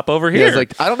you pop over Yeah, here? it's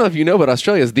like I don't know if you know, but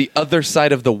Australia is the other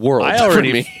side of the world I for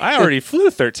already, me. I already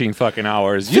flew 13 fucking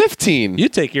hours. 15, You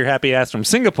take your happy ass from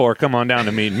Singapore, come on down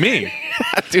to meet me.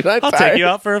 dude. I'll take you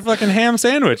out for a fucking ham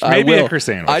sandwich, I maybe will. a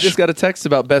croissant. I just got a text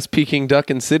about best Peking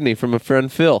duck in Sydney from a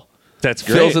friend, Phil. That's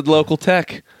great. Phil's at local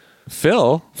tech.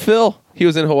 Phil. He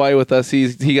was in Hawaii with us.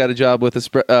 He got a job with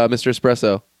Mr.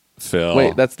 Espresso. Phil.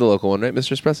 Wait, that's the local one, right?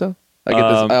 Mr. Espresso. I get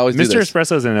this. I always do Mr. this.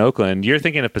 Espresso's in Oakland. You're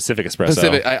thinking of Pacific Espresso.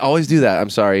 Pacific. I always do that. I'm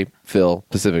sorry, Phil.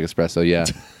 Pacific Espresso. Yeah.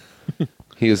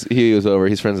 He was over.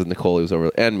 He's friends with Nicole. He was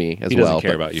over, and me as He doesn't well.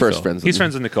 care but about you. First Phil. friends. He's with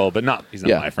friends with Nicole, but he's not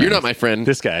Yeah, my friend. you're not my friend.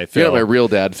 This guy, Phil. You're not my real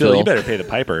dad, Phil. You better pay the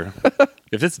piper.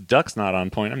 If this duck's not on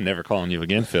point, I'm never calling you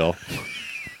again, Phil.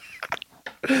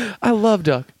 I love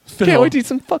duck. Phil. Can't wait to eat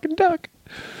some fucking duck.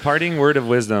 Parting word of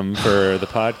wisdom for the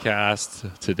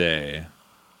podcast today.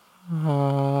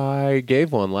 I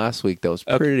gave one last week that was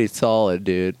pretty solid,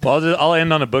 dude. Well, I'll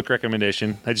end on a book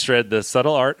recommendation. I just read The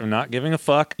Subtle Art of Not Giving a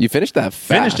Fuck. You finished that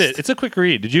fast. Finished it. It's a quick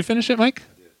read. Did you finish it, Mike?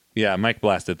 Yeah, Mike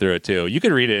blasted through it too. You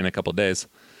could read it in a couple days.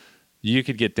 You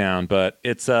could get down, but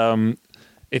it's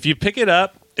if you pick it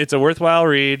up, it's a worthwhile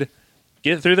read.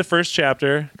 Get through the first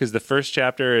chapter because the first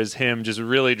chapter is him just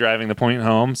really driving the point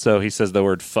home. So he says the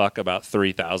word fuck about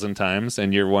 3,000 times,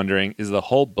 and you're wondering, is the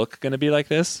whole book going to be like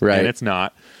this? Right. And it's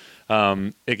not.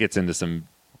 It gets into some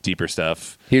deeper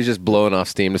stuff. He was just blowing off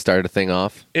steam to start a thing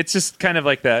off. It's just kind of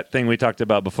like that thing we talked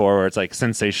about before where it's like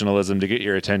sensationalism to get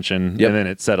your attention. Yep. And then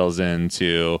it settles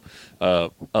into a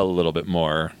little bit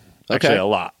more, Okay.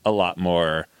 actually a lot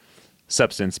more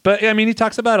substance. But I mean, he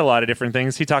talks about a lot of different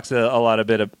things. He talks a lot. A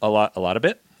bit, a lot.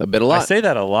 I say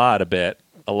that a lot a bit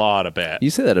You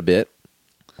say that a bit.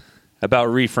 about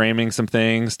reframing some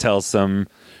things, tells some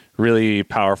really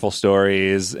powerful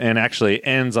stories, and actually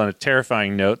ends on a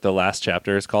terrifying note. The last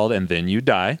chapter is called "And Then You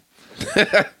Die."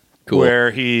 Cool.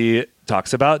 Where he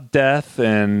talks about death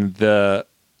and the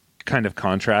kind of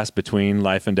contrast between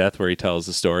life and death, where he tells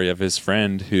the story of his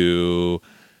friend who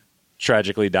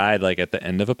tragically died like at the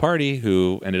end of a party,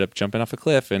 who ended up jumping off a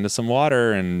cliff into some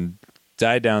water and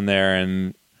died down there.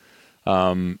 And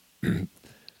oh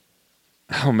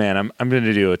man, I'm going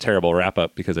to do a terrible wrap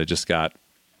up because I just got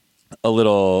a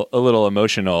little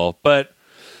emotional. But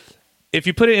if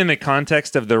you put it in the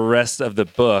context of the rest of the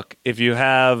book, if you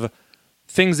have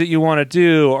things that you want to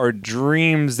do or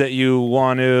dreams that you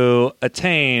want to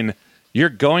attain, you're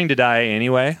going to die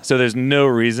anyway. So there's no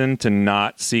reason to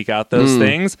not seek out those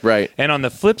things. right. And on the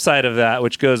flip side of that,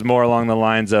 which goes more along the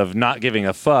lines of not giving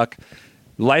a fuck,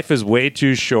 life is way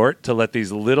too short to let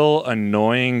these little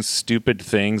annoying, stupid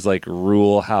things like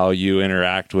rule how you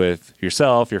interact with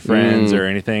yourself, your friends, or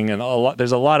anything. And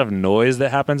there's a lot of noise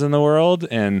that happens in the world,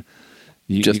 and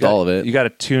All of it. You got to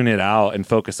tune it out and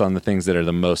focus on the things that are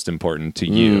the most important to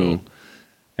you.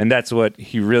 And that's what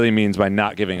he really means by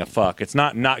not giving a fuck. It's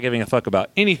not giving a fuck about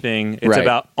anything. It's Right.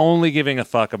 about only giving a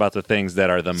fuck about the things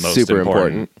that are the most Super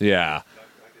important. Yeah.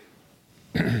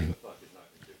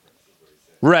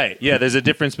 Right. Yeah, there's a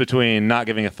difference between not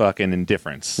giving a fuck and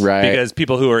indifference. Right. Because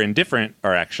people who are indifferent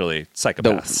are actually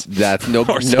psychopaths. That's no, or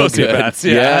no sociopaths.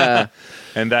 good. Yeah.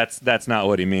 And that's not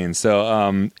what he means.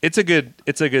 So it's a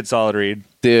good solid read.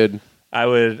 Dude, I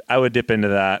would dip into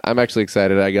that. I'm actually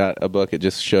excited. I got a book. It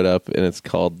just showed up, and it's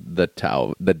called The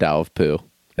Tao of Pooh,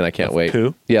 and I can't wait.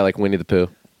 Pooh? Yeah, like Winnie the Pooh.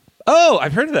 Oh,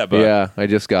 I've heard of that book. Yeah, I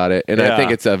just got it, and Yeah. I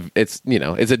think it's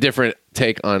a different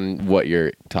take on what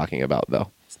you're talking about, though.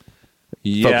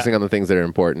 Yeah. Focusing on the things that are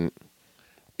important.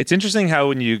 It's interesting how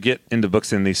when you get into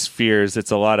books in these spheres,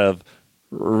 it's a lot of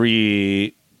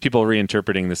people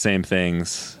reinterpreting the same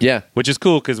things. Yeah. Which is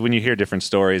cool because when you hear different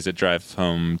stories, it drives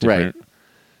home different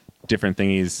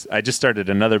thingies. I just started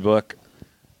another book.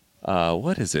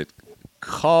 What is it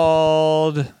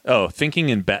called? Oh, Thinking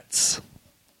in Bets.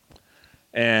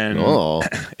 And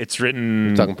it's written...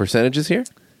 We're talking percentages here?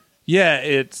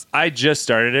 Yeah, I just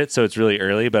started it, so it's really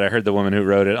early, but I heard the woman who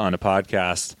wrote it on a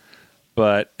podcast.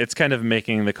 But it's kind of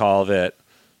making the call that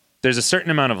there's a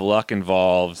certain amount of luck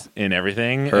involved in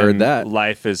everything. Heard that.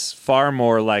 Life is far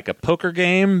more like a poker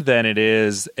game than it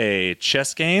is a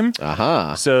chess game.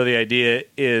 Aha. So the idea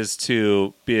is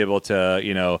to be able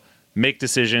to, make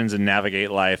decisions and navigate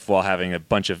life while having a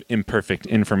bunch of imperfect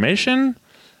information.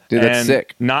 Dude, that's and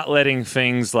sick. Not letting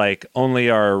things like only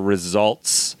our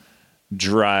results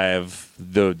drive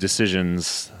the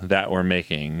decisions that we're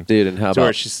making. Dude, and how so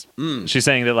about... she's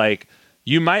saying that, like,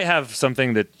 you might have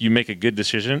something that you make a good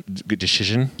decision,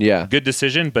 Yeah. good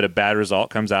decision, but a bad result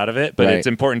comes out of it. But Right. it's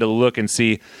important to look and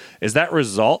see, is that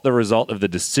result the result of the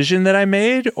decision that I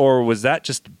made, or was that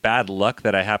just bad luck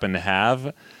that I happen to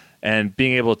have? And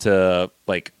being able to,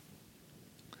 like,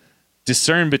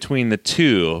 discern between the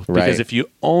two, because Right. if you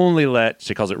only let,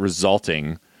 she calls it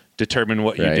resulting, determine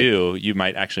what you Right. do, you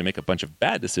might actually make a bunch of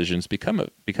bad decisions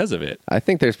because of it. I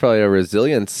think there's probably a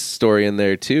resilience story in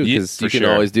there too, Yeah, because for you can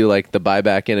sure. always do like the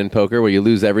buyback in poker where you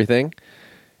lose everything.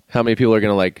 How many people are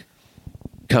going to like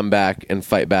come back and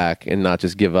fight back and not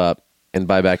just give up and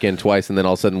buy back in twice and then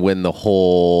all of a sudden win the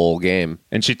whole game?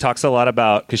 And she talks a lot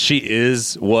about, because she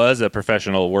was a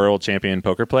professional world champion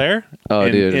poker player. Oh,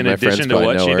 dude, in my addition friends to probably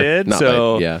what know she her. did, Not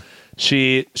so yeah.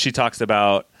 she talks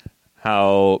about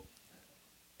how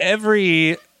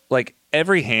every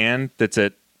hand that's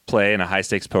at play in a high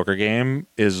stakes poker game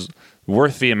is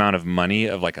worth the amount of money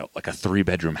of like a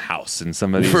 3-bedroom house in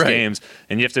some of these Right. games,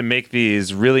 and you have to make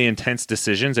these really intense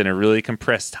decisions in a really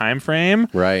compressed time frame.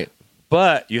 Right.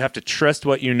 But you have to trust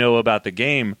what you know about the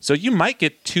game. So you might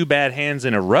get 2 bad hands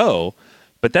in a row,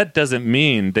 but that doesn't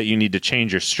mean that you need to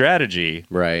change your strategy.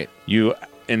 Right.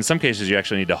 In some cases, you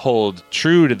actually need to hold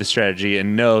true to the strategy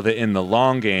and know that in the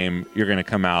long game, you're going to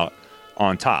come out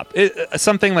on top.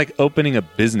 Something like opening a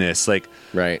business, like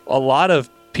Right. a lot of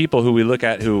people who we look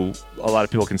at, who a lot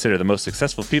of people consider the most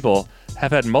successful people,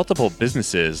 have had multiple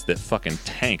businesses that fucking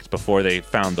tanked before they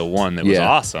found the one that was Yeah.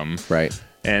 awesome. Right.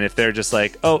 And if they're just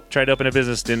like, oh, tried to open a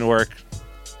business, didn't work,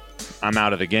 I'm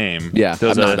out of the game. Yeah.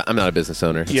 Those I'm not a business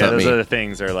owner. It's not those me. other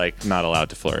things are like not allowed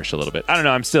to flourish a little bit. I don't know.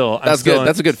 I'm That's still good.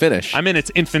 That's a good finish. I'm in its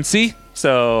infancy,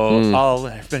 so I'll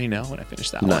let everybody know when I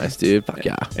finish that one. Nice, dude. Fuck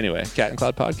yeah. Anyway, Cat and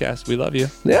Cloud Podcast. We love you.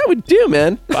 Yeah, we do,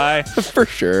 man. Bye. For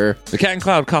sure. The Cat and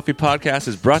Cloud Coffee Podcast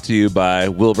is brought to you by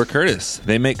Wilbur Curtis.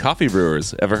 They make coffee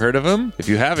brewers. Ever heard of them? If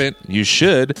you haven't, you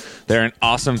should. They're an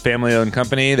awesome family-owned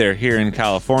company. They're here in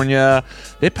California.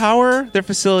 They power their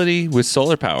facility with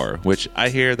solar power, which I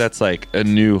hear that's like a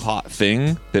new hot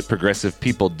thing that progressive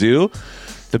people do.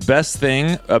 The best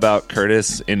thing about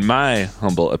Curtis, in my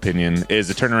humble opinion, is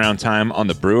the turnaround time on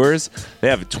the brewers. They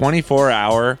have a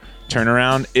 24-hour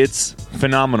turnaround. It's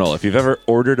phenomenal. If you've ever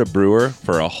ordered a brewer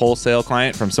for a wholesale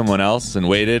client from someone else and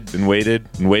waited and waited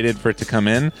and waited for it to come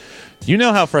in, you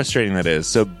know how frustrating that is.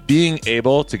 So being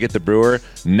able to get the brewer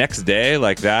next day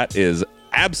like that is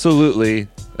absolutely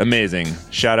amazing.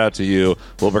 Shout out to you,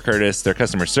 Wilbur Curtis. Their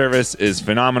customer service is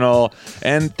phenomenal,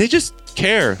 and they just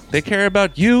care. They care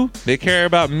about you, they care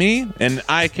about me, and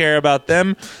I care about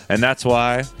them, and that's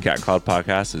why Cat and Cloud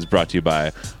Podcast is brought to you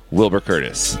by Wilbur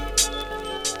Curtis.